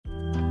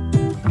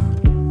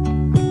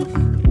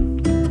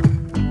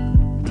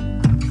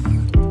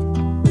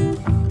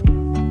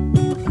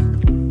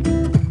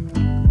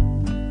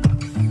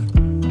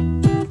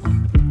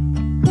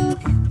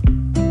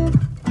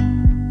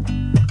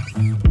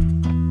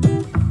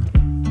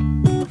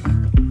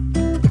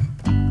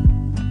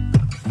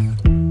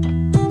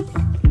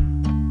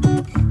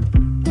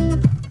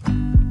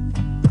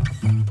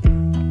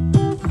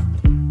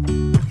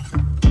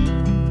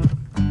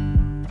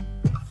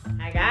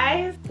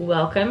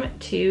welcome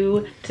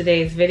to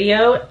today's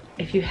video.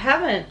 If you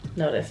haven't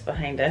noticed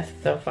behind us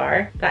so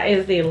far, that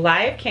is the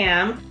live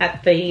cam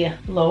at the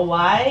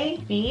Kauai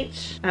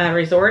Beach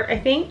Resort, I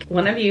think.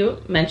 One of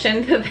you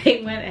mentioned that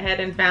they went ahead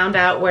and found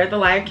out where the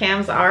live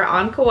cams are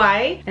on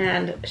Kauai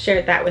and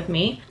shared that with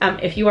me.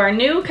 If you are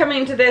new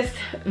coming to this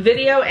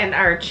video and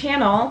our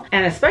channel,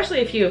 and especially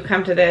if you have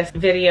come to this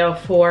video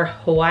for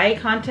Hawaii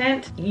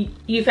content,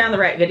 you found the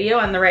right video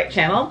on the right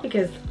channel,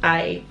 because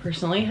I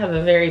personally have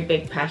a very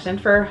big passion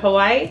for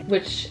Hawaii,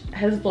 which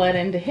has bled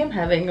into him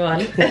having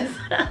one as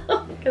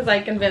well, because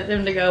I convince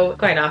him to go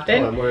quite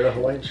often. Oh, I'm wearing a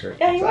Hawaiian shirt.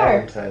 Yeah, you are.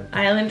 Island time.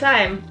 Island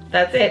time.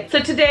 That's it. So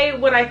today,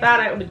 what I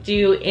thought I would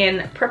do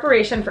in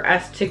preparation for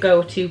us to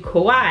go to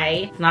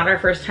Kauai. It's not our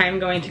first time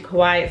going to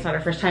Kauai. It's not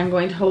our first time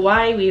going to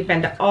Hawaii. We've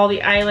been to all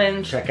the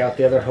islands. Check out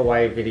the other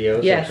Hawaii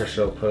videos. Yes. I'm sure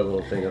she'll put a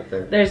little thing up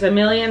there. There's a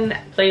million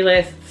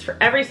playlists for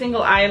every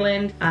single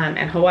island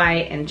and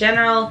Hawaii in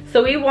general.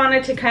 So we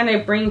wanted to kind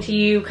of bring to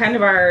you kind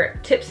of our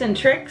tips and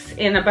tricks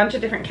in a bunch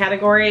of different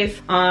categories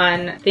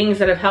on things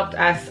that have helped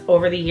us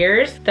over the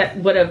years that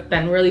would have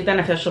been really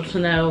beneficial to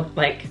know,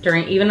 like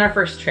during even our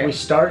first trip. We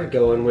started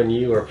going when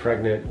you were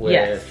pregnant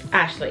with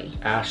Ashley.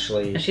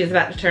 Ashley. She's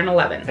about to turn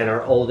 11. And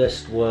our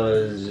oldest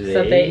was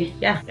So 8.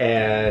 yeah.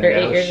 And They're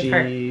 8 now years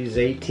apart. she's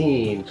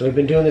 18. So we've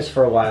been doing this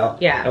for a while.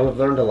 Yeah. And we've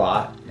learned a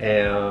lot.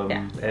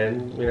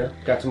 And you know,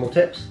 got some more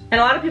tips. And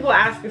a lot of people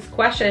ask us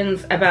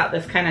questions about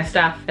this kind of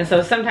stuff. And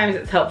so sometimes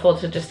it's helpful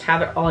to just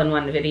have it all in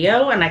one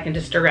video, and I can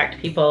just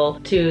direct people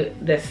to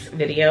this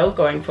video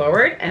going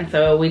forward. And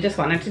so we just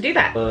wanted to do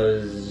that.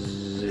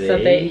 Was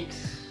 8.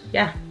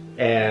 Yeah.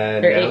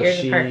 And They're 8 now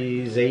years apart.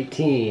 she's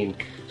 18.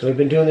 So we've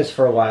been doing this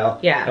for a while.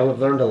 Yeah. And we've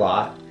learned a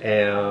lot.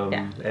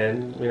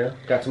 And you know,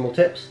 got some more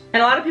tips.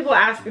 And a lot of people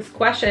ask us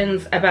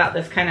questions about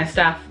this kind of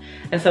stuff.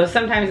 And so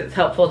sometimes it's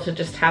helpful to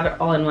just have it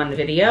all in one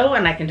video,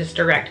 and I can just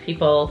direct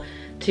people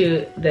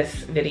to this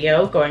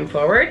video going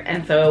forward.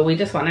 And so we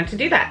just wanted to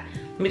do that.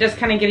 Let me just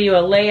kind of give you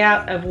a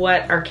layout of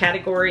what our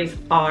categories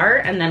are,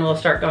 and then we'll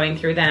start going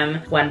through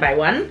them one by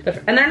one.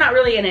 And they're not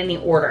really in any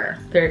order.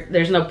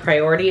 There's no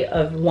priority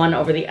of one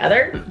over the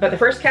other. But the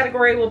first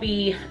category will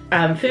be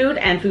food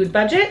and food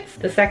budgets.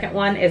 The second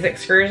one is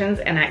excursions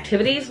and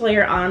activities while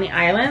you're on the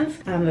islands.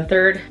 The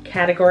third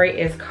category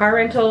is car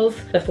rentals.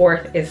 The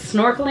fourth is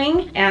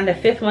snorkeling. And the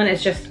fifth one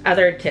is just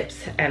other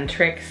tips and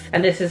tricks.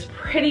 And this is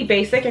pretty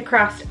basic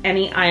across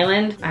any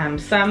island.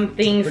 Some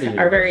things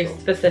are very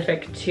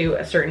specific to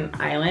a certain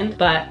island,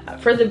 but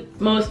for the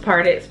most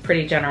part, it's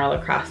pretty general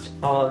across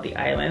all of the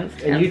islands.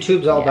 And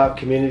YouTube's all about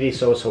community,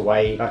 so is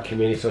Hawaii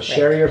community. So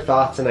share your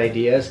thoughts and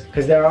ideas,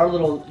 because there are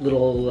little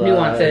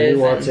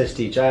nuances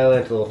to each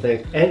island, little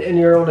things, and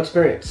your own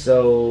experience.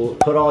 So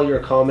put all your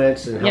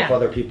comments and help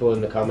other people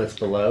in the comments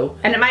below.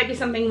 And it might be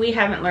something we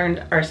haven't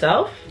learned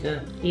ourselves,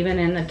 even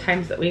in the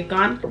times that we've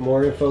gone.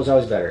 More info is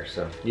always better,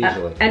 so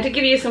usually. And to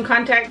give you some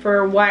context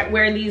for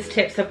where these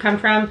tips have come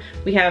from,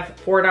 we have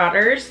 4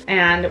 daughters,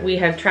 and we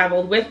have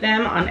traveled with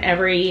them on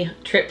every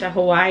trip to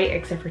Hawaii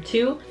except for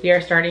 2. We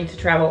are starting to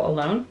travel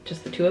alone,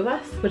 just the 2 of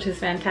us, which is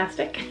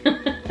fantastic.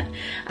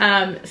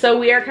 So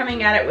we are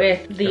coming at it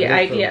with the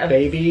idea of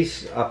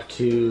babies up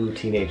to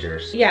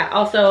teenagers. Yeah,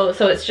 also,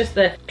 so it's just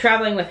the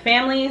traveling with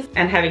families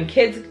and having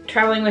kids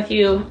traveling with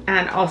you,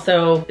 and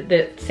also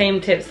the same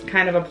tips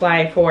kind of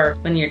apply for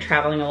when you're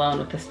traveling alone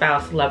with a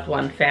spouse, loved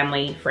one,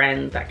 family,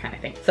 friends, that kind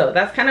of thing. So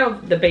that's kind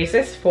of the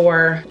basis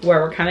for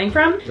where we're coming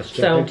from.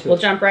 So we'll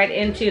jump right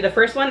into the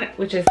first one,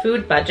 which is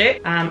food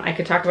budget. I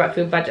could talk about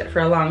food budget for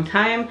a long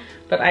time,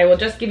 but I will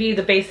just give you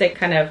the basic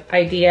kind of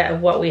idea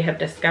of what we have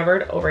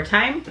discovered over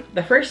time.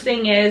 The first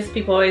thing is,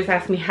 people always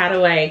ask me, how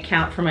do I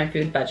account for my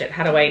food budget?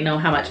 How do I know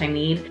how much I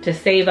need to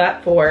save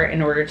up for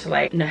in order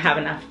to have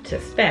enough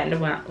to spend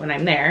when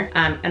I'm there?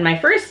 And my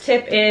first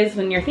tip is,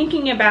 when you're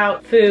thinking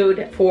about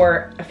food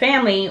for a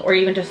family or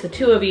even just the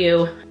 2 of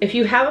you, if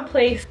you have a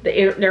place that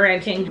you're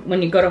renting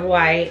when you go to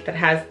Hawaii that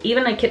has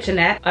even a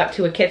kitchenette up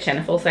to a kitchen,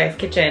 a full-size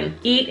kitchen,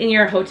 eat in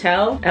your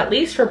hotel, at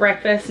least for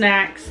breakfast,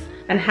 snacks,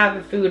 and have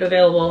the food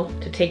available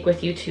to take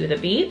with you to the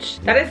beach.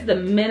 That is the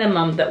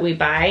minimum that we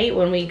buy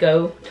when we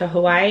go to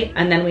Hawaii.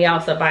 And then we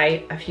also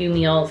buy a few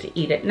meals to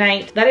eat at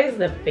night. That is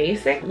the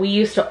basic. We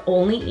used to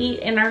only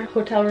eat in our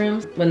hotel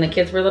rooms when the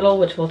kids were little,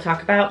 which we'll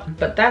talk about,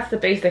 but that's the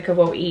basic of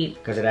what we eat.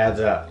 Because it adds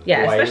up.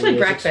 Yeah, Hawaii especially is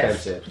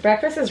breakfast. expensive.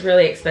 Breakfast is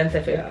really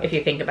expensive if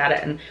you think about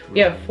it. And we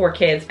have 4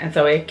 kids, and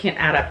so it can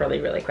add up really,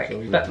 really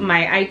quick. But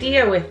my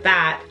idea with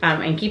that,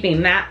 and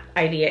keeping that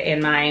idea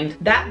in mind,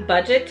 that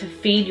budget to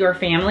feed your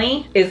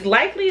family is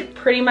likely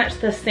pretty much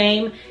the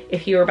same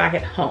if you were back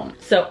at home.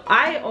 So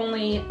I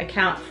only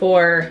account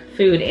for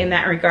food in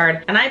that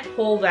regard, and I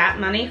pull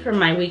that money from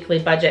my weekly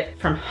budget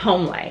from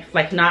home life.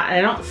 I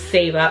don't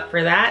save up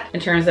for that in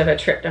terms of a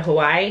trip to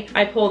Hawaii.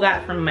 I pull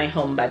that from my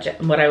home budget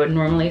and what I would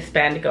normally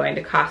spend going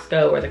to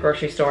Costco or the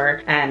grocery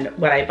store, and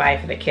what I buy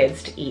for the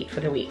kids to eat for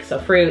the week. So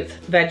fruits,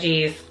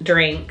 veggies,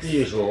 drinks. The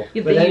usual.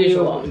 The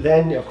usual.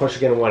 Then of course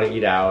you're gonna want to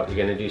eat out.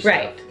 You're gonna do stuff.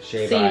 Right. So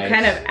you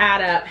kind of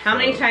add up how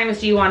many times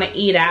do you want to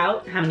eat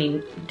out, how many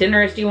many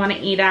dinners do you want to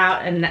eat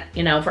out? And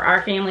you know, for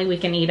our family, we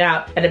can eat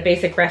out at a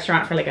basic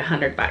restaurant for like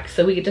 $100.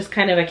 So we just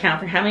kind of account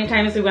for how many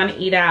times we want to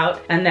eat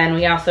out. And then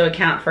we also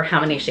account for how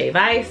many shave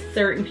ice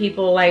certain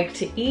people like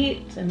to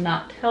eat and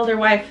not tell their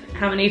wife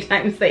how many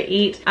times they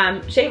eat.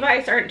 Shave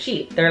ice aren't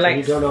cheap. They're like...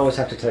 You don't always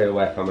have to tell your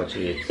wife how much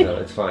you eat, so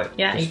it's fine.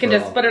 Yeah, you can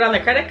just put it on the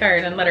credit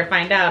card and let her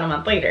find out a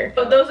month later.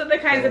 So those are the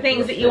kinds of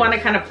things that you want to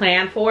kind of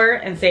plan for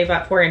and save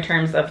up for in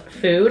terms of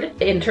food.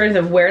 In terms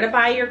of where to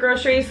buy your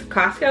groceries,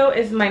 Costco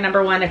is my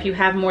 #1 if you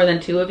have more than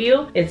 2 of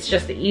you. It's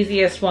just the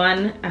easiest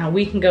one.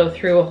 We can go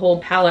through a whole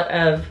pallet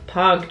of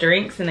POG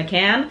drinks in a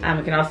can.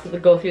 We can also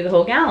go through the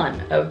whole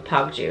gallon of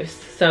POG juice.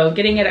 So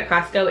getting it at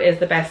Costco is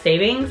the best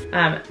savings.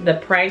 The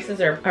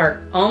prices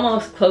are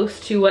almost close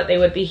to what they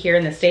would be here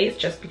in the States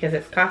just because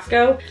it's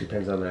Costco.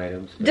 Depends on the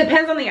items.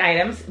 Depends on the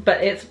items,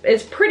 but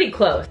it's pretty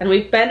close. And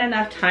we've been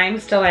enough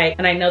times to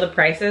and I know the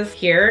prices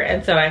here,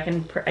 and so I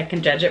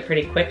can judge it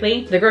pretty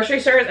quickly. The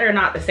grocery stores are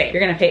not the same.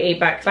 You're gonna pay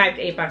 $5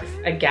 to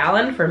 $8 a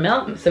gallon for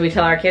milk. So we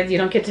tell our kids, you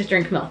don't get to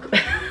drink milk.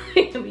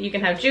 You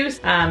can have juice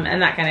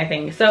and that kind of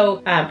thing. So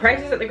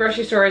prices at the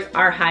grocery stores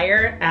are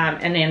higher,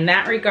 and in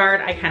that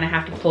regard, I kind of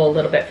have to pull a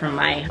little bit from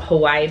my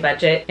Hawaii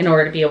budget in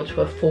order to be able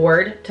to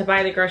afford to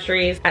buy the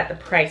groceries at the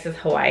prices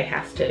Hawaii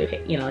has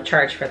to, you know,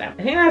 charge for them.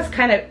 I think that's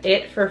kind of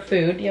it for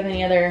food. Do you have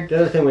any other?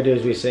 The other thing we do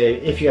is we say,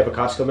 if you have a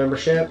Costco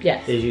membership,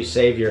 yes, is you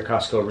save your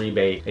Costco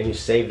rebate and you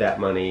save that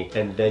money,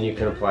 and then you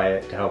can apply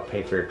it to help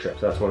pay for your trip.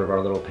 So that's one of our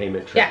little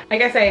payment trips. Yeah, I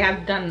guess I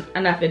have done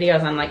enough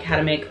videos on like how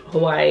to make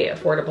Hawaii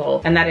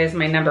affordable, and that is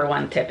my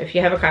 #1 tip. If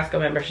you have a Costco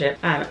membership,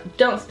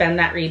 don't spend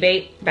that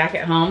rebate back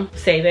at home.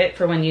 Save it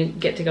for when you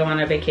get to go on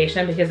a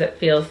vacation, because it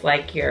feels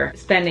like you're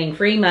spending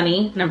free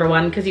money,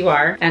 #1, because you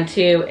are, and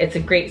 2, it's a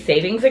great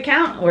savings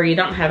account where you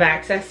don't have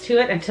access to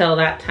it until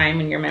that time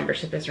when your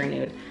membership is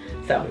renewed.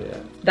 So yeah,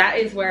 that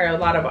is where a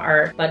lot of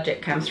our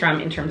budget comes from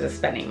in terms of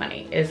spending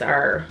money, is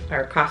our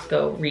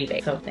Costco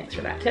rebate. So thanks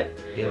for that tip.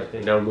 Yeah,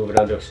 and now we're moving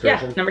on to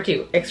excursion. Yeah,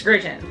 #2,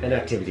 excursion. And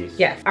activities.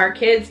 Yes, our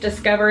kids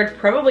discovered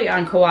probably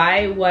on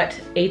Kauai what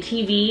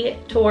ATV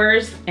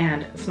tours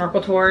and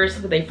snorkel tours.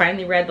 They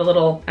finally read the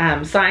little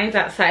signs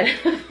outside.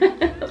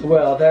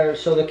 Well,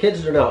 so the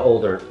kids are now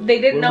older.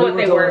 They didn't know what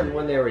they were.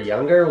 When they were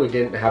younger, we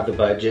didn't have the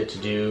budget to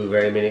do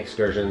very many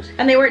excursions.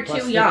 And they weren't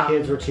too young. The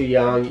kids were too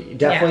young. You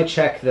definitely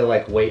check the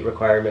weight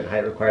requirement,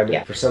 height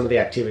requirement for some of the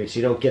activities.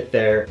 You don't get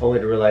there only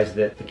to realize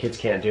that the kids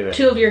can't do it.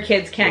 2 of your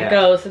kids can't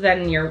go, so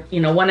then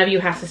one of you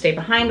has to stay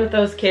behind with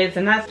those kids,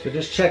 and that's... So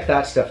just check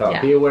that stuff out.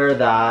 Yeah. Be aware of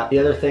that. The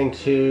other thing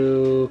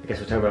too, I guess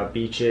we're talking about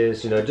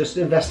beaches, just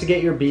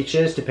investigate your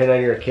beaches depending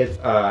on your kid's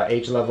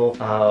age level.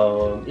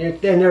 And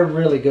they're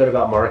really good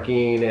about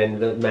marking and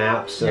the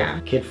maps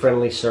of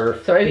kid-friendly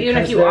surf. So even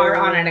if you are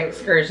on an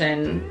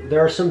excursion, there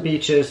are some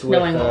beaches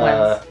with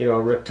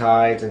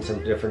riptides and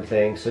some different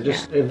things. So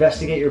just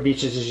investigate your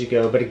beaches as you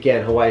go. But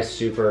again, Hawaii's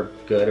super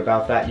good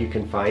about that. You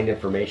can find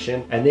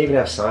information, and they even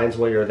have signs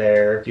while you're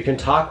there. You can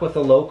talk with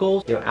the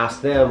locals.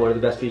 Ask them what are the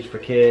best beaches for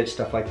kids,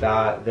 stuff like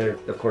that.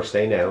 Of course,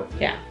 they know.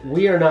 Yeah.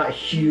 We are not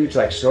huge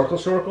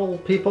snorkel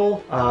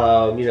people.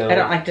 I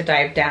don't like to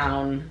dive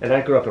down. And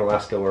I grew up in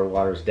Alaska where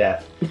water's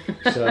death.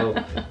 So,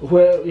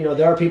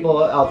 there are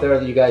people out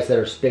there, you guys that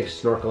are big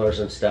snorkelers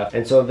and stuff,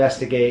 and so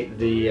investigate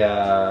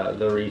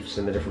the reefs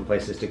and the different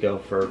places to go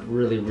for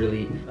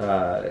really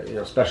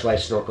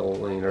specialized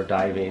snorkeling or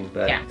diving.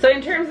 But yeah. So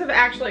in terms of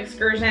actual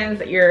excursions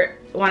that you're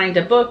wanting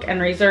to book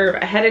and reserve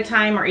ahead of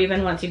time, or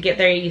even once you get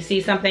there you see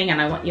something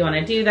and you want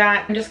to do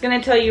that, I'm just going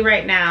to tell you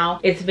right now,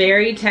 it's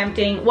very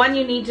tempting. One,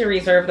 you need to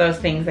reserve those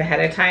things ahead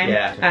of time.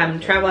 Yeah.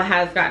 Travel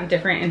has gotten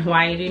different in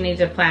Hawaii. You do need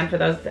to plan for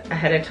those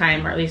ahead of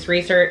time, or at least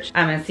research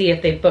and see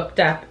if they've booked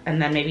up,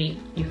 and then maybe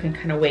you can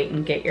kind of wait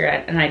and get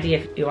an idea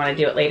if you want to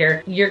do it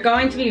later. You're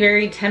going to be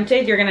very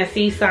tempted. You're going to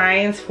see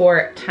signs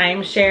for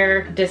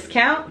timeshare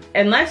discount.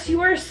 Unless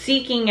you are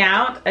seeking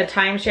out a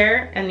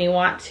timeshare and you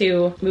want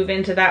to move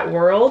into that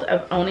world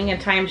of owning a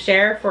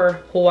timeshare for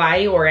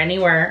Hawaii or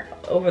anywhere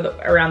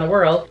around the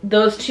world,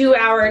 those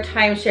 2-hour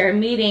timeshare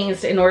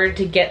meetings, in order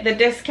to get the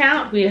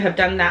discount, we have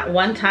done that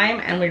one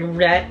time and we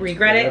regret it.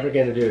 We're never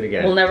gonna do it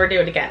again. We'll never do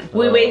it again.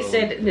 We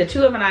wasted, the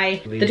two of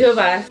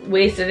us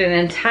wasted an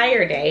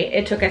entire day.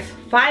 It took us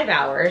 5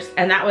 hours,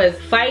 and that was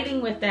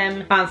fighting with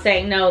them on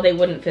saying no, they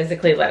wouldn't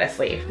physically let us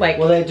leave.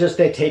 Well, they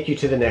take you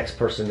to the next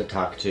person to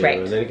talk to,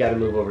 and then you gotta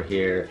move over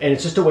here, and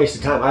it's just a waste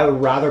of time. I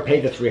would rather pay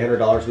the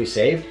 $300 we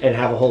saved and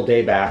have a whole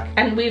day back.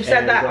 And we've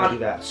said that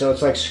on... So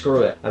it's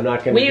screw it. I'm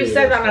not gonna We've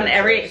said that on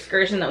every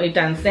excursion that we've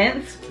done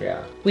since.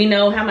 Yeah. We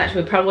know how much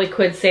we probably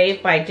could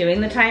save by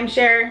doing the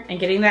timeshare and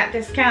getting that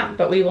discount,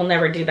 but we will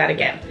never do that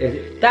again.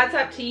 That's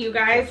up to you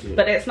guys,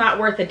 but it's not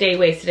worth a day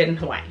wasted in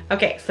Hawaii.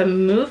 Okay, so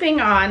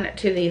moving on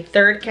to the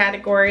third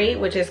category,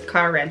 which is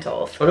car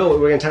rentals. Oh no,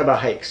 we're gonna talk about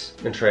hikes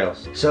and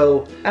trails.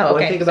 So one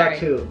thing about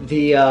too,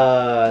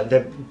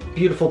 the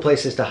beautiful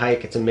places to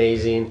hike, it's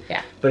amazing.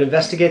 Yeah. But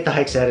investigate the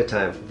hikes ahead of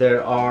time.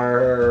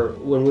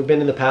 When we've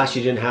been in the past,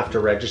 you didn't have to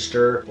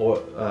register,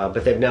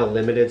 but they've now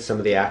limited some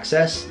of the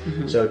access.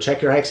 So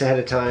check your hikes ahead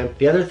of time.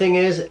 The other thing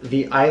is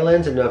the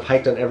islands, and I've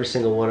hiked on every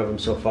single one of them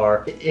so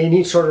far,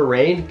 any sort of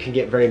rain can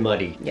get very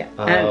muddy. Yeah,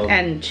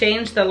 and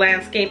change the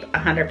landscape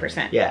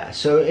 100%. Yeah,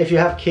 so if you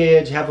have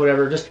kids, you have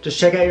whatever, just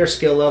check out your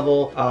skill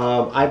level.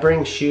 I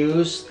bring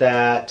shoes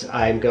that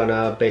I'm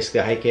gonna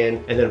basically hike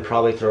in and then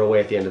probably throw away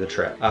at the end of the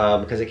trip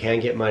because it can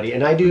get muddy.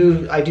 And I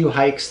do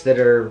hikes that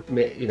are,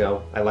 you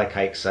know, I like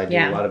hikes. I do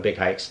a lot of big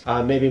hikes,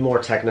 maybe more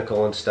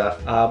technical and stuff.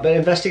 But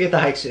investigate the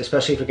hikes,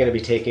 especially if you're going to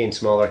be taking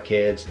smaller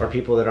kids or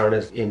people that aren't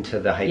as into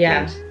the hiking.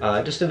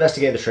 Yeah. Just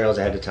investigate the trails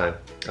ahead of time.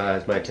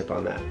 Is my tip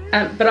on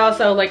that. But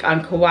also, like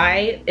on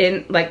Kauai,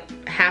 in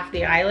like half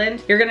the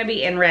island, you're gonna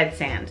be in red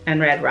sand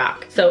and red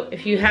rock. So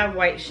if you have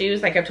white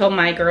shoes, like I've told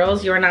my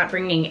girls, you're not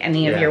bringing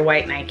any of your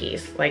white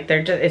Nikes. Like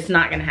they're just, it's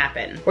not gonna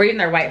happen. Or even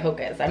their white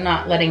Hokas. I'm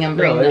not letting them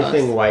bring those.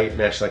 Anything white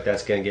mesh like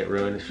that's gonna get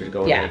ruined if you're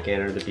going hiking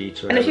or the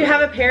beach. Or and if you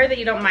have a pair that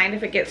you don't mind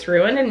if it gets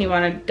ruined and you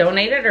want to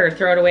donate it or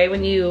throw it away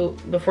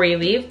before you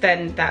leave,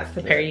 then that's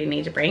the pair you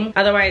need to bring.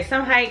 Otherwise,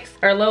 some hikes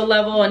are low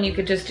level and you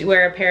could just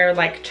wear a pair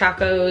like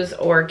Chacos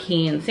or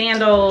Keen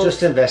sandals.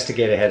 Just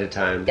investigate ahead of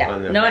time. Yeah,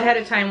 know ahead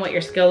of time what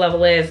your skill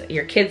level is,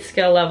 your kid's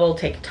skill level.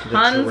 Take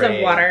tons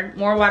of water,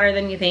 more water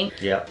than you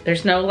think. Yep.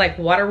 There's no like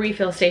water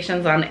refill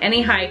stations on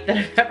any hike that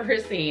I've ever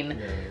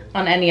seen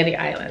on any of the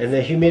islands. And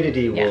the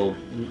humidity will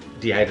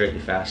dehydrate you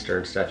faster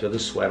and stuff. You'll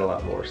just sweat a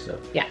lot more. So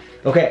yeah.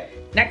 Okay.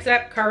 Next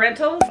up, car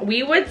rentals.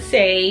 We would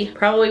say,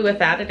 probably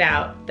without a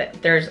doubt,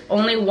 that there's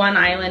only one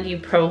island you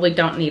probably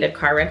don't need a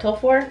car rental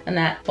for, and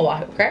that's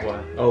Oahu, correct?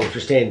 Oh, if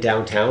you're staying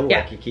downtown,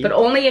 Waikiki? But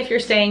only if you're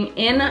staying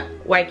in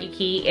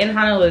Waikiki, in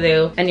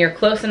Honolulu, and you're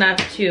close enough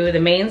to the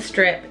main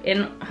strip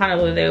in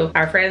Honolulu.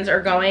 Our friends are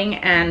going,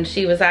 and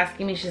she was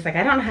asking me, she's like,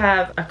 I don't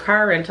have a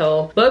car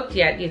rental booked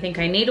yet. Do you think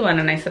I need one?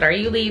 And I said, are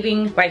you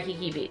leaving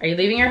Waikiki Beach? Are you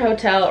leaving your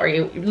hotel? Or are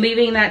you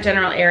leaving that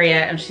general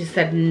area? And she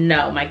said,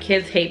 no, my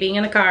kids hate being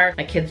in the car.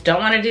 My kids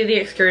don't want to do the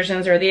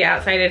excursions or the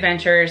outside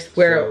adventures.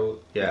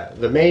 Yeah,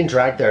 the main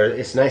drag there,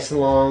 it's nice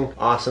and long,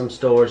 awesome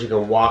stores, you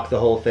can walk the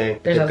whole thing.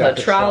 There's also a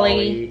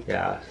trolley.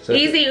 Yeah. So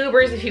easy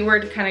Ubers if you were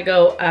to kind of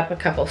go up a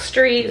couple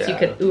streets, you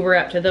could Uber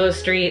up to those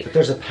streets. But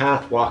there's a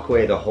path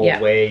walkway the whole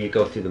way, you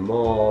go through the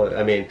mall.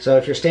 I mean, so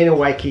if you're staying in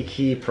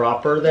Waikiki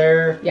proper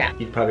there,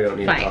 you probably don't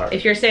need a car.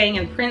 If you're staying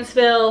in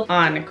Princeville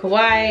on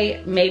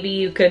Kauai, maybe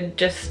you could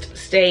just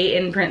stay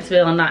in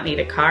Princeville and not need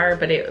a car,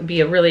 but it would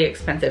be a really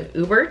expensive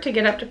Uber to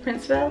get up to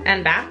Princeville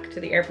and back to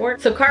the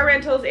airport. So car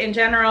rentals in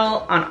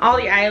general on all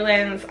the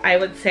islands, I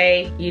would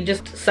say you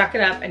just suck it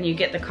up and you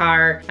get the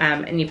car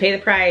and you pay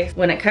the price.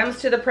 When it comes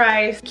to the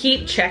price,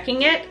 keep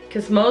checking it,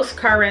 because most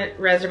car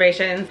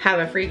reservations have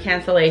a free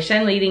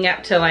cancellation leading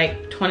up to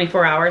like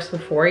 24 hours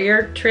before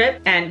your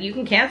trip, and you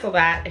can cancel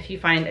that if you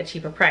find a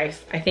cheaper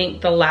price. I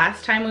think the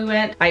last time we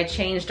went, I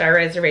changed our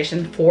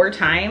reservation 4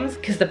 times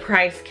because the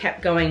price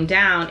kept going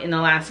down in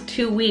the last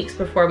 2 weeks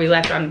before we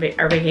left on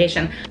our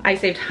vacation. I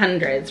saved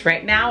hundreds.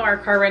 Right now, our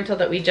car rental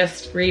that we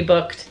just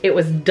rebooked, it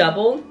was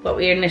double what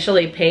we initially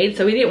paid,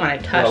 so we didn't want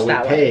to touch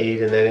that one. We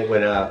paid and then it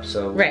went up,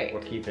 so we're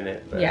keeping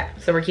it. But. Yeah,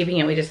 so we're keeping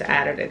it. We just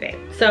added a day.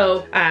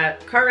 So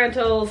car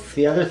rentals.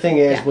 The other thing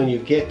is when you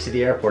get to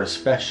the airport,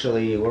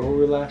 especially, where were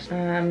we last?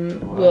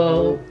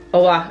 Oahu.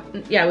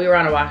 Yeah, we were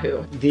on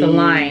Oahu. The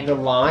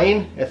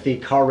line at the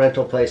car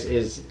rental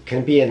place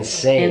can be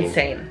insane.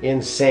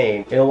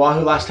 Insane. In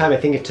Oahu last time, I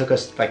think it took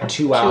us like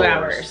 2 hours. 2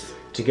 hours.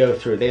 To go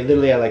through. They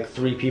literally had like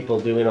 3 people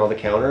doing all the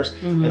counters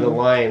and the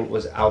line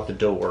was out the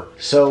door.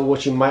 So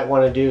what you might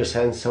want to do is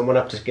send someone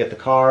up to get the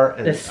car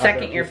and the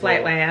second your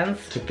flight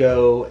lands to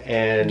go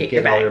and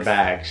get all your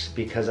bags,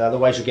 because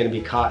otherwise you're going to be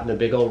caught in the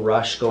big old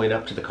rush going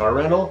up to the car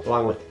rental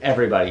along with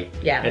everybody.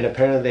 Yeah. And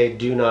apparently they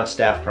do not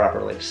staff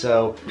properly.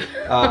 So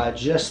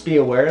just be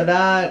aware of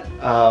that.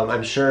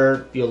 I'm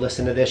sure you'll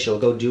listen to this, you'll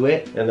go do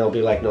it, and there'll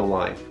be like no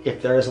line.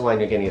 If there is a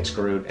line, you're going to get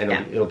screwed, and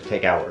it'll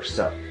take hours.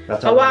 So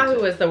that's all. Oahu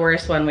was the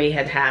worst one we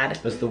had.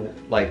 It was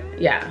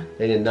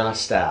they did not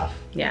staff.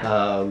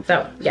 Yeah.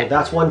 So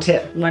that's one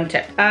tip.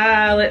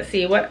 Let's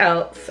see, what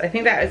else? I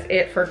think that was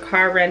it for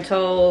car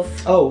rentals.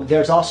 Oh,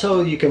 there's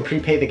also, you can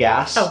prepay the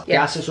gas.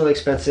 Gas is really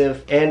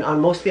expensive, and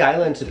on most of the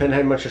islands, depending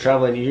on how much you're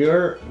traveling,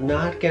 you're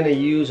not gonna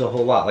use a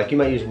whole lot. Like you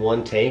might use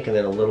 1 tank and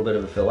then a little bit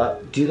of a fill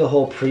up. Do the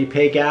whole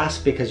prepay gas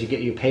because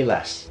you pay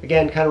less.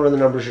 Again, kind of run the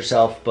numbers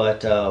yourself,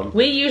 but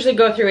we usually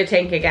go through a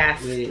tank of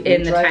gas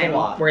in the time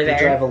we're there.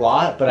 We drive a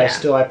lot, but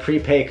I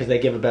prepay because they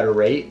give a better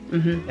rate,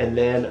 and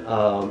then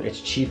it's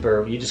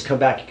cheaper. You just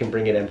come back, you can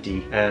bring it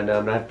empty, and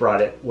I've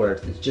brought it where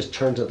it just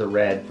turns to the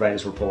red right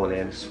as we're pulling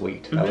in.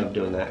 Sweet. I love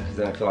doing that because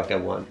then I feel like I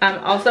won.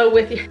 Also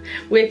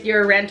with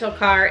your rental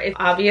car, it's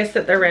obvious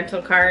that they're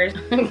rental cars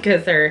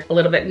because they're a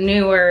little bit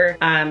newer,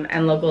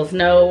 and locals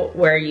know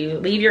where you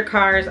leave your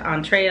cars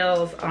on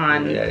trails,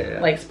 on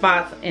like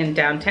spots in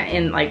downtown,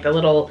 in like the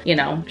little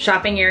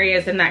shopping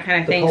areas and that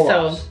kind of thing.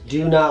 So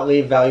do not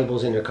leave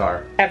valuables in your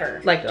car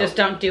ever. Like just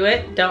don't do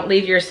it. Don't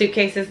leave your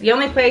suitcases. The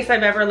only place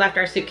I've ever left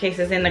our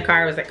suitcases in the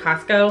car was at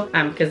Costco.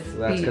 because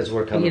that's because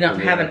we're coming you don't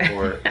from have the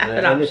airport. an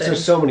and option.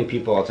 there's so many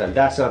people all the time.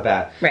 That's not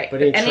bad. Right.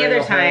 But in any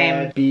other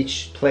time,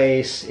 beach,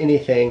 place,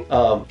 anything,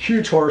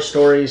 huge horror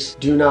stories.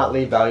 Do not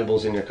leave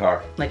valuables in your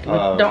car. Like,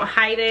 don't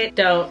hide it.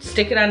 Don't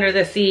stick it under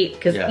the seat,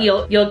 because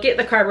you'll get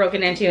the car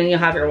broken into and you'll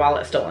have your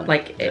wallet stolen.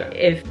 Like,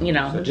 if you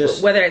know, so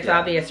just, whether it's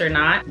obvious or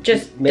not,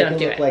 just make don't it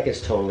do look it. like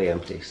it's totally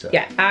empty. So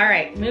yeah. All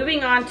right.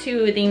 Moving on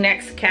to the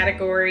next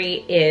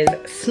category is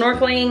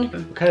snorkeling.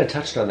 We kind of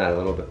touched on that a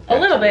little bit. A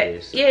little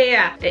bit.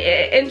 Yeah.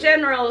 In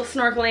general,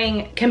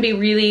 snorkeling can be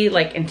really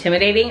like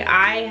intimidating.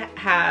 I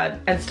had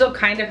and still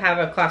kind of have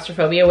a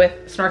claustrophobia with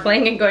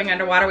snorkeling and going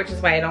underwater, which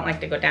is why I don't like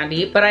to go down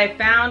deep. But I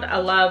found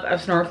a love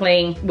of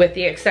snorkeling with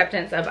the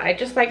acceptance of I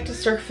just like to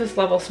surface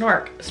level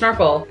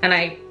snorkel, and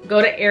I go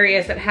to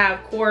areas that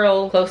have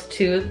coral close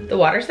to the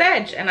water's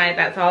edge, and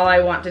that's all I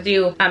want to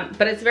do.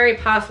 But it's very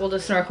possible to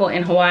snorkel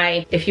in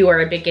Hawaii if you are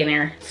a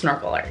beginner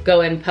snorkeler.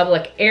 Go in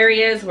public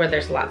areas where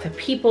there's lots of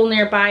people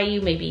nearby you,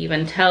 maybe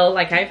even tell,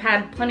 like I've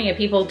had plenty of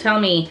people tell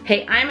me,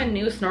 hey, I'm a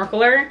new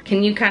snorkeler,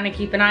 can you kind of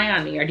keep an eye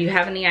on me? Or do you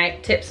have any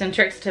tips and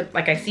tricks to,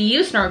 like, I see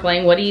you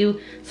snorkeling, what do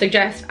you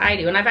suggest I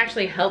do? And I've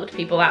actually helped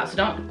people out, so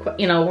don't,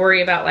 you know,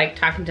 worry about like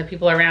talking to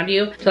people around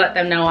you to let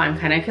them know I'm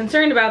kind of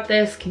concerned about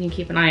this, can you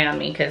keep an eye on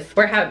me? Because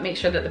make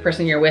sure that the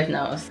person you're with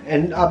knows.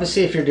 And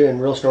obviously if you're doing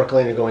real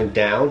snorkeling and going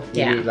down,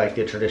 you need like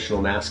the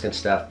traditional mask and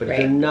stuff. But if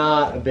you're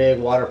not a big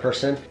water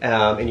person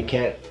and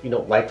you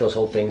don't like those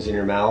whole things in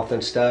your mouth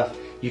and stuff,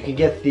 you can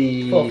get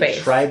the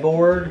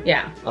Tri-Board,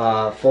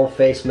 full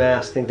face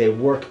mask. I think they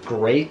work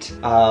great.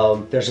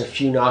 There's a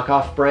few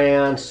knockoff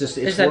brands. It's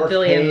worth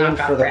paying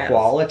for the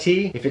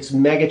quality. If it's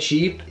mega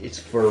cheap, it's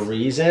for a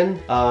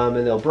reason. And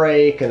they'll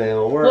break and they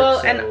don't work.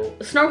 Well,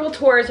 and snorkel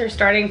tours are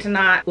starting to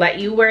not let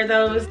you wear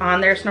those on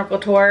their snorkel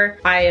tour.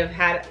 I have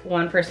had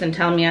one person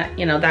tell me,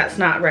 you know, that's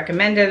not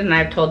recommended, and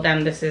I've told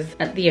them this is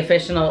the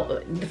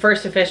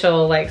first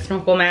official like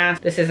snorkel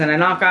mask. This isn't a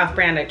knockoff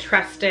brand. I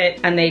trust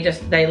it, and they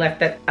left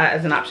that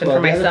as an option for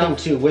myself. The other thing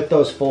too, with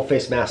those full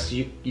face masks,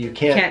 you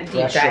can't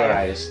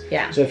pressurize.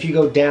 Yeah. So if you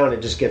go down,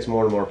 it just gets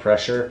more and more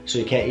pressure, so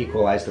you can't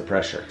equalize the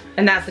pressure.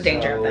 And that's the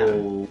danger of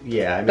them.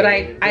 Yeah, I mean, but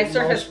I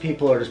surface. Most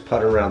people are just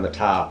putting around the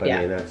top. I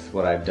mean, that's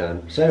what I've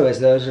done. So anyways,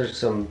 those are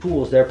some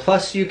tools there.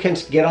 Plus you can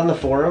get on the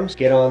forums,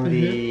 get on the,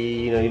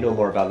 you know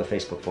more about the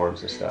Facebook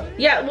forums and stuff.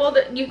 Yeah, well,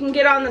 you can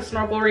get on the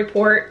Snorkel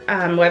Report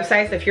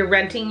websites if you're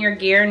renting your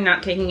gear and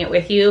not taking it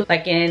with you.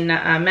 Like in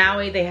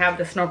Maui, they have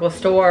the Snorkel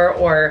Store,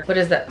 or what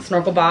is that,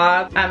 Snorkel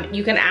Bob.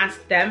 You can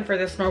ask them for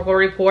the Snorkel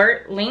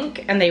Report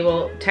link, and they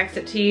will text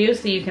it to you,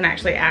 so you can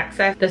actually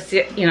access the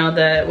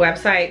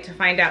website to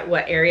find out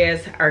what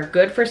areas are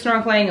good for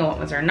snorkeling and what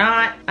ones are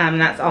not.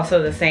 That's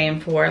also the same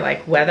for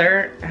like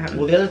weather.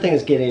 Well, the other thing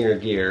is getting your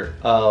gear.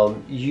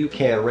 You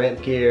can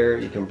rent gear,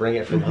 you can bring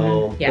it from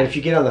home. Yeah. But if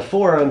you get on the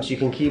forums, you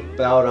can keep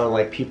out on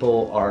like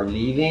people are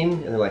leaving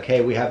and they're like,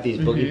 hey, we have these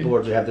boogie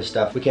boards, we have this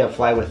stuff, we can't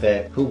fly with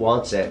it, who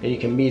wants it? And you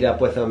can meet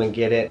up with them and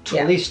get it.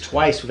 At least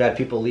twice we've had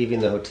people leaving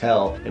the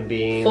hotel and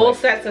being full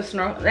sets of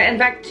snorkel. In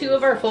fact, 2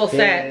 of our full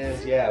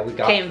sets we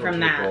got came from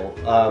that.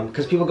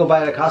 Because people go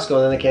buy it at Costco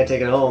and then they can't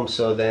take it home,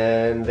 so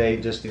then they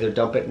just either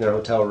dump it in their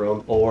hotel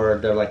room, or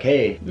they're like,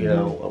 hey, you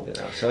know.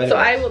 So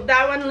anyways.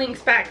 That one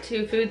links back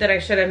to food that I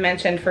should have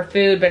mentioned for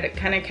food, but it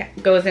kind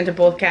of goes into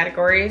both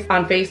categories.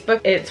 On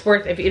Facebook, it's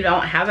worth, if you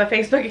don't have a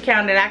Facebook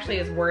account, it actually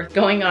is worth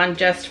going on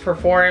just for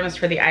forums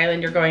for the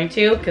island you're going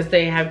to, because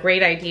they have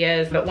great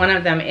ideas. But one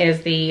of them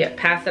is the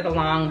Pass It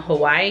Along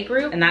Hawaii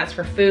group, and that's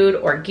for food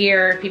or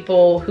gear.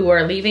 People who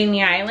are leaving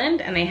the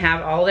island and they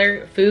have all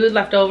their food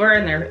left over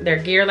and their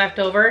gear left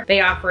over,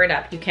 they offer it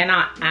up. You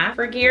cannot ask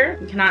for gear.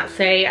 You cannot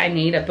say, I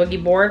need a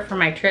boogie board for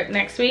my trip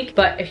next week.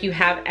 But if you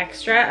have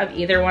extra of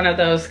either one of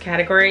those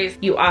categories,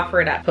 you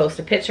offer it up. Post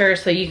a picture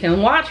so you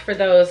can watch for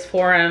those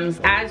forums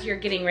as you're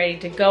getting ready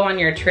to go on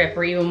your trip,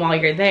 or even while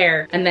you're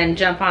there, and then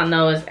jump on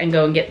those and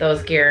go and get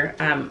those gear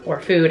or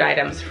food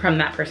items from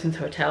that person's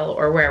hotel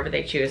or wherever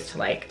they choose to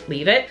like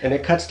leave it. And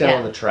it cuts down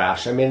on the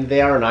trash. I mean,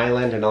 they are an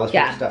island and all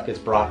this stuff gets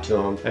brought to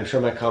them. I'm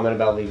sure my comment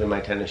about leaving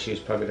my tennis shoes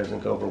probably doesn't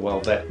go over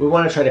well, but we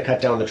want to try to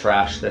cut down the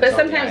trash that's But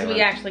sometimes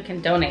we actually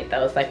can donate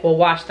those. Like, we'll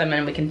wash them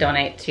and we can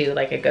donate to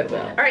like a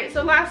Goodwill. All right,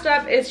 so last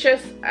up is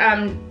just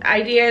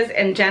ideas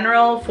in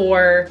general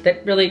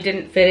that really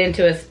didn't fit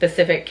into a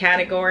specific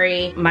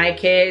category. My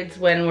kids,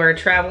 when we're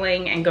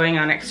traveling and going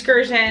on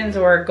excursions,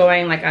 or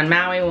going like on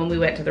Maui when we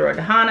went to the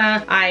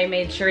Rotohana, I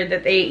made sure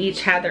that they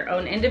each had their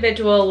own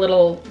individual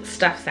little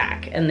stuff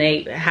sack, and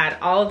they had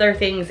all of their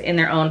things in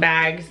their own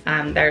bags,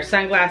 their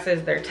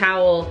sunglasses, their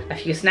towel, a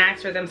few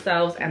snacks for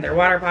themselves, and their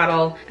water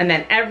bottle. And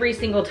then every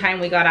single time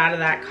we got out of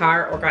that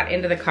car or got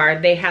into the car,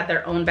 they had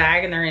their own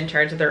bag and they're in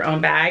charge of their own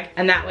bag,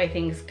 and that way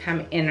things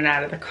come in and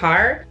out of the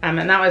car.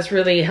 And that was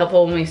really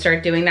helpful when we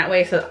started doing that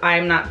way, so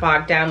I'm not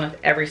bogged down with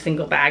every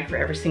single bag for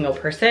every single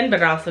person,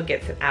 but it also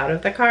gets it out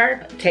of the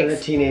car. So the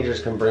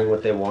teenagers can bring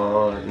what they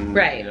want, and,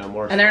 right?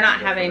 More and they're not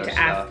having to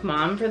ask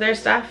mom for their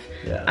stuff.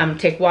 Yeah.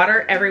 Take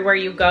water everywhere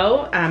you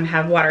go.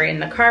 Have water in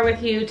the car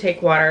with you.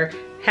 Take water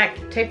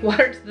Heck, take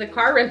water to the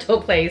car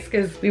rental place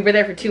because we were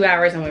there for 2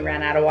 hours and we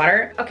ran out of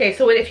water. Okay,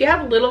 so if you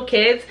have little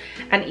kids,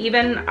 and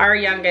even our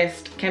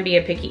youngest can be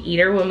a picky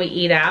eater when we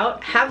eat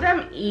out, have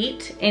them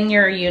eat in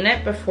your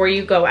unit before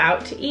you go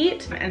out to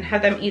eat, and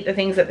have them eat the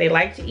things that they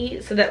like to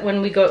eat, so that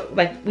when we go,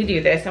 like we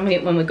do this, and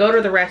when we go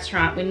to the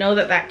restaurant, we know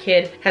that that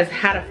kid has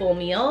had a full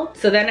meal.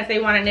 So then if they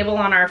want to nibble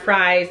on our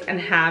fries and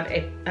have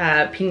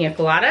a pina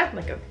colada,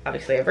 like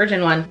obviously a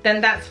virgin one,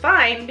 then that's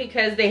fine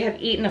because they have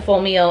eaten a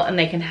full meal and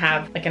they can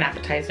have like an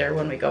appetizer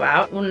when we go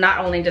out. Well, not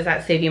only does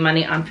that save you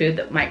money on food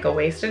that might go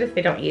wasted if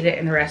they don't eat it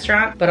in the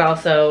restaurant, but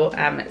also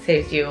it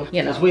saves you,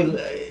 you know,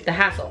 the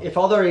hassle. If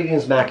all they're eating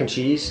is mac and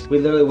cheese, we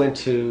literally went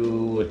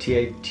to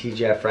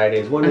TGF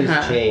Fridays, one of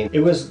these chains. It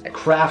was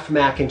Kraft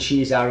mac and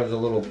cheese out of the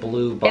little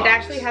blue box. It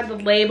actually had the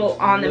label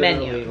on the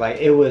menu. Like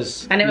it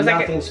was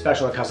nothing like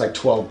special. It cost like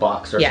 $12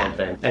 or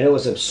something, and it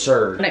was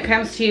absurd. When it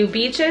comes to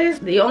beaches,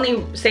 the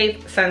only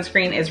safe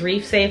sunscreen is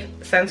Reef Safe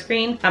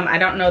sunscreen. I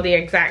don't know the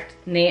exact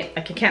name.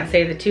 I can't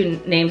say the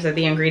two names of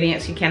the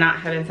ingredients you cannot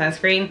have in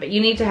sunscreen, but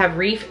you need to have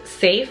Reef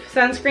Safe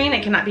sunscreen.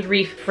 It cannot be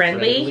reef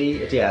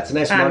friendly. Yeah, it's a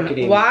nice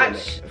marketing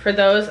watch gimmick. For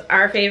those.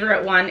 Our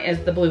favorite one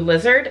is the Blue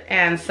Lizard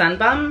and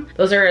Sunbum.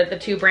 Those are the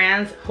two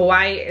brands.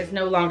 Hawaii is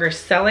no longer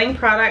selling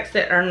products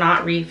that are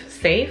not reef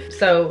safe,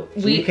 so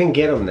you can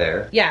get them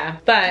there. Yeah,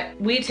 but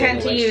we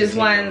tend to use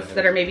ones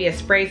that are maybe a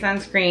spray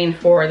sunscreen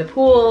for the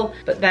pool,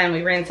 but then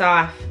we rinse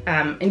off,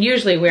 and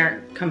usually we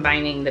aren't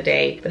combining the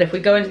day, but if we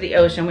go into the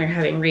ocean, we're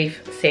having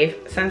reef safe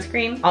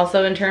sunscreen.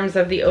 Also, in terms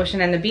of the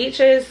ocean and the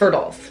beaches,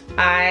 turtles.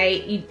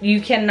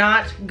 You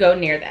cannot go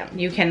near them.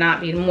 You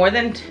cannot be more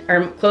than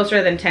or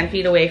closer than 10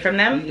 feet away from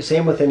them.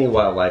 Same with any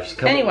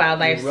wildlife. Any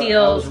wildlife,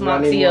 seals,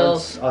 smoke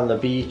seals. On the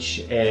beach,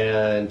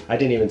 and I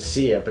didn't even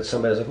see it, but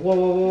somebody was like, whoa,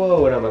 whoa, whoa,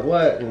 whoa, and I'm like,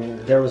 what? And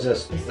there was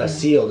a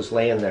seal just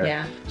laying there.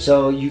 Yeah.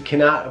 So you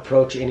cannot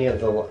approach any of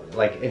the,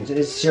 like,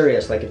 it's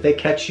serious. Like if they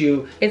catch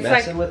you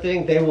messing with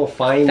things, they will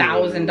fine you.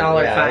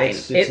 $1,000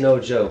 fine. It's no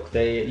joke.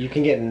 You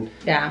can get in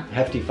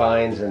hefty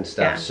fines and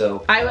stuff. Yeah.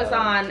 So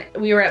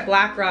we were at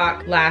Black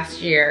Rock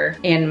last year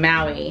in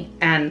Maui,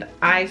 and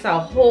I saw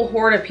a whole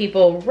horde of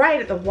people right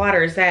at the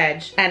water's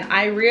edge, and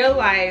I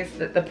realized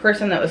that the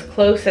person that was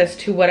closest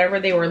to whatever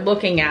they were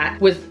looking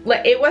at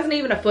it wasn't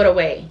even a foot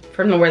away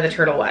from where the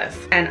turtle was,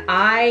 and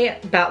I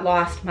about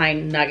lost my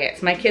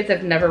nuggets. My kids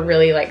have never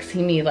really like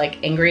seen me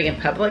like angry in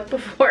public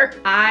before.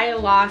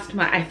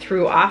 I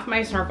threw off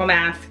my snorkel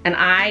mask and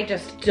I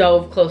just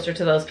dove closer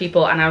to those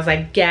people, and I was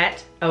like,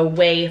 get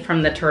away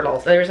from the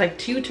turtles. There's like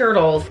 2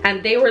 turtles,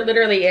 and they were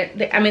literally,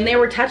 they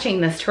were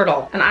touching this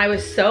turtle, and I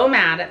was so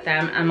mad at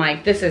them. I'm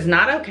like, this is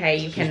not okay.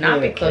 You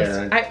cannot get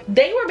close.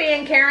 They were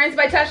being Karens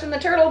by touching the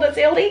turtle. That's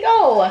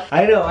illegal.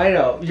 I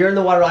know. You're in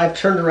the water. I've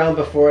turned around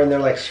before, and they're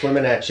like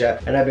swimming at you,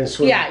 and I've been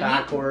swimming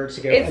backwards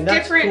to get. It's and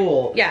that's different.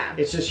 Cool. Yeah.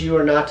 It's just you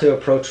are not to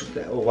approach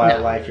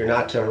wildlife. No. You're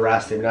not to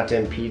harass them. You're not to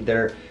impede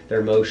their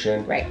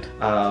motion. Right.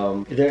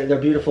 They're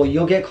beautiful.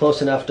 You'll get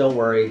close enough. Don't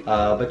worry.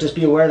 But just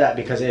be aware of that,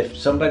 because if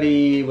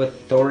somebody with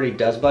authority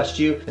does bust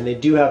you, and they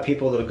do have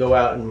people that'll go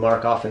out and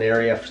mark off an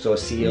area so a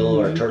seal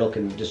or a turtle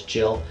can just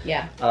chill.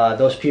 Yeah.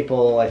 Those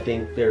people, I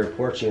think they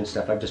report you and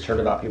stuff. I've just heard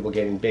about people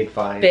getting big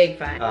fines.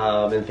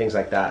 And things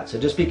like that. So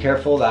just be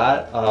careful of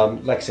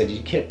that. Like I said, you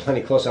get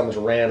plenty close. I almost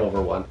ran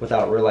over one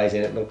without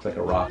realizing it looked like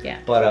a rock. Yeah.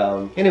 But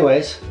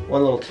anyways,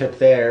 one little tip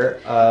there.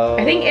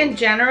 I think in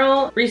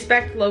general,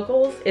 respect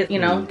locals.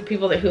 The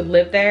people who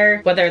live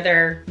there, whether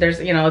there's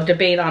a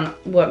debate on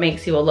what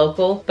makes you a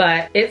local,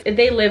 but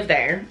they live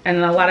there,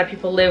 and a lot of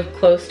people live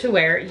close to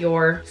where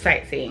you're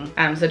sightseeing.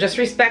 So just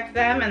respect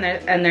them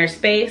and their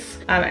space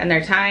and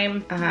their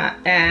time,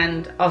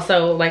 and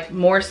also, like,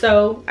 more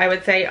so I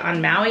would say on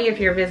Maui, if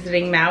you're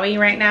visiting Maui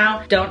right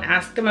now, don't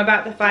ask them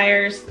about the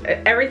fires.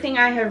 Everything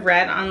I have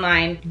read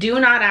online, do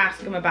not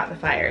ask them about the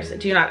fires.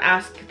 Do not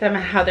ask them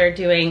how they're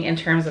doing in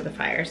terms of the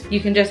fires.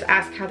 You can just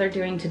ask how they're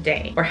doing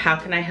today, or how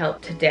can I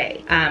help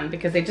today,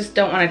 because they just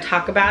don't want to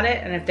talk about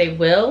it, and if they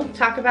will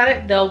talk about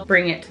it, they'll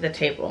bring it to the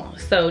table.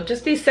 So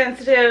just be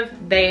sensitive.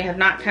 They have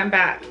not come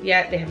back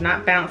yet. They have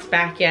not bounced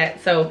back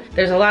yet. So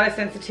there's a lot of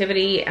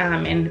sensitivity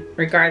in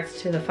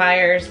regards to the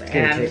fires. It's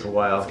gonna take a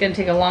while. It's gonna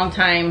take a long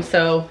time.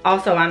 So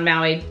also on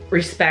Maui,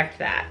 respect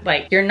that.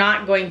 Like, you're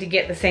not going to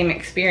get the same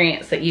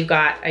experience that you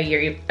got a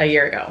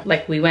year ago.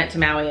 Like, we went to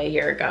Maui a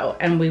year ago,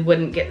 and we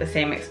wouldn't get the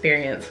same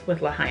experience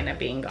with Lahaina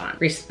being gone.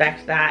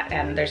 Respect that,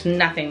 and there's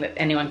nothing that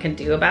anyone can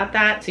do about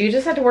that. So you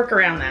just have to work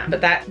around that.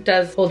 But that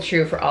does hold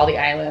true for all the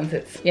islands.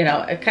 It's,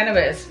 a kind of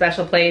a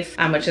special place,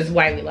 which is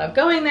why we love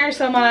going there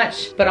so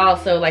much, but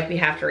also, like, we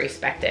have to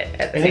respect it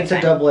at the same time. It's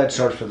a double-edged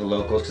sword for the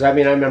locals, because I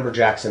remember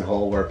Jackson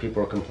Hole, where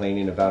people were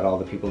complaining about all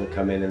the people that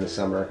come in the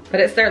summer. But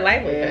it's their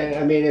livelihood.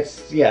 And,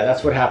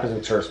 that's what happens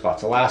with tourist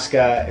spots.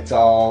 Alaska, it's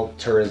all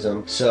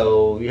tourism,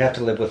 so you have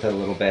to live with it a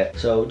little bit.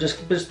 So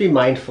just be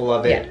mindful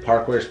of it. Yeah.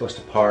 Park where you're supposed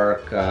to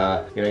park.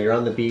 You're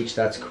on the beach,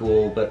 that's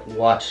cool, but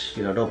watch,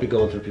 don't be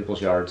going through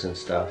people's yards and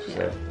stuff.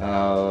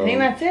 So, I think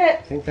that's it.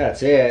 I think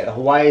that's it.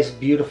 Hawaii's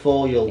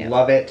beautiful. You'll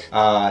love it.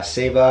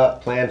 Save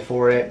up, plan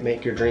for it,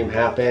 make your dream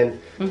happen.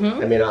 I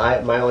mean,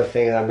 my only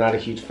thing is I'm not a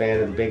huge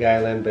fan of the Big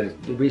Island, but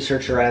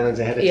research your islands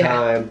ahead of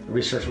time.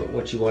 Research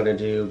what you want to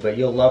do. But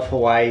you'll love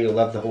Hawaii. You'll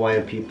love the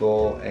Hawaiian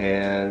people,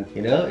 and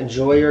you know,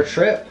 enjoy your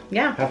trip.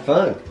 Yeah, have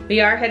fun.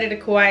 We are headed to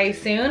Kauai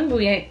soon.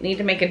 We need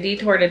to make a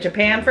detour to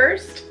Japan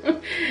first,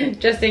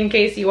 just in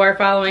case you are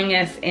following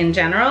us in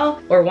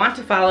general or want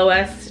to follow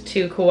us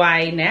to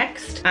Kauai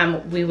next.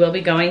 We will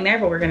be going there,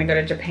 but we're going to go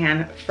to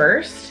Japan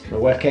first. My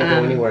wife can't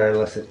go anywhere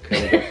unless it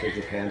kind of goes to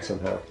Japan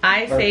somehow.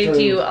 I saved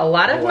you a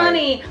lot of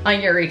money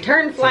on your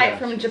return flight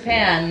from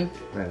Japan.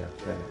 I know,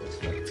 it's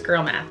fine. It's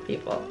girl math,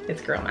 people.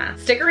 It's girl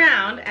math. Stick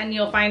around and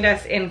you'll find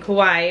us in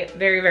Kauai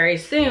very, very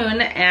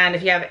soon. And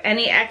if you have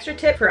any extra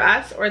tip for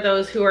us or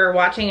those who are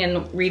watching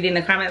and reading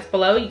the comments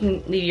below, you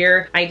can leave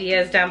your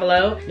ideas down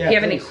below. If you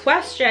have any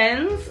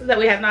questions that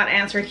we have not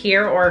answered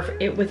here or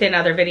within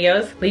other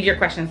videos, leave your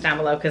questions down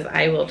below because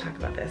I will talk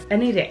about this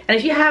any day. And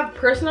if you have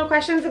personal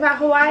questions about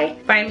Hawaii,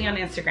 find me on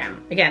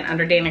Instagram. Again,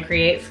 under Dana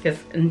Creates, because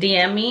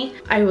DM me,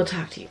 I will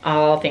talk to you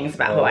all things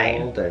about Hawaii.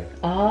 All day.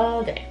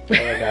 All day. All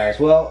right, guys.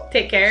 Well,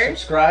 take care.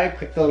 Subscribe,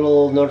 click the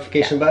little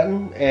notification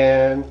button,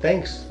 and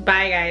thanks.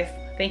 Bye, guys.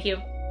 Thank you.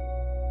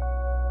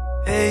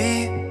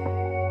 Hey,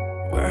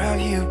 where have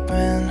you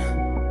been?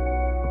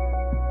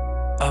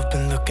 I've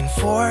been looking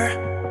for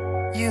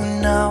you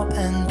now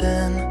and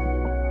then.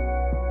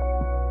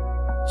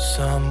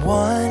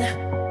 Someone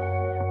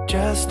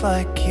just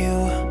like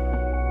you,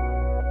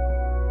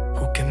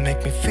 who can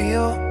make me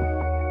feel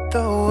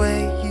the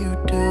way you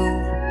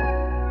do.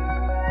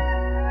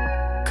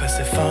 Cause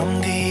if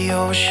I'm the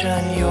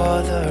ocean,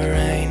 you're the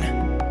rain.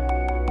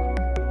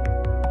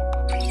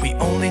 We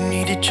only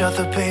need each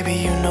other, baby,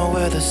 you know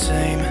we're the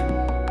same.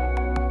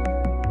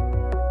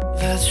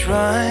 Let's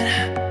run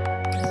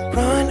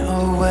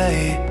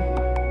away.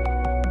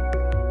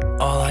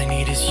 All I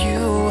need is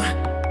you,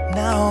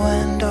 now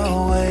and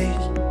always.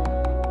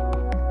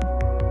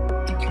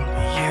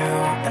 You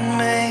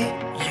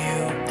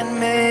and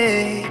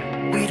me,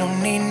 we don't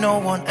need no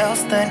one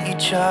else than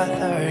each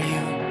other.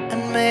 You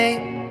and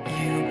me.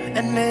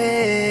 And me,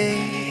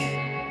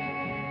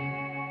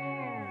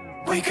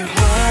 we could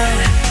run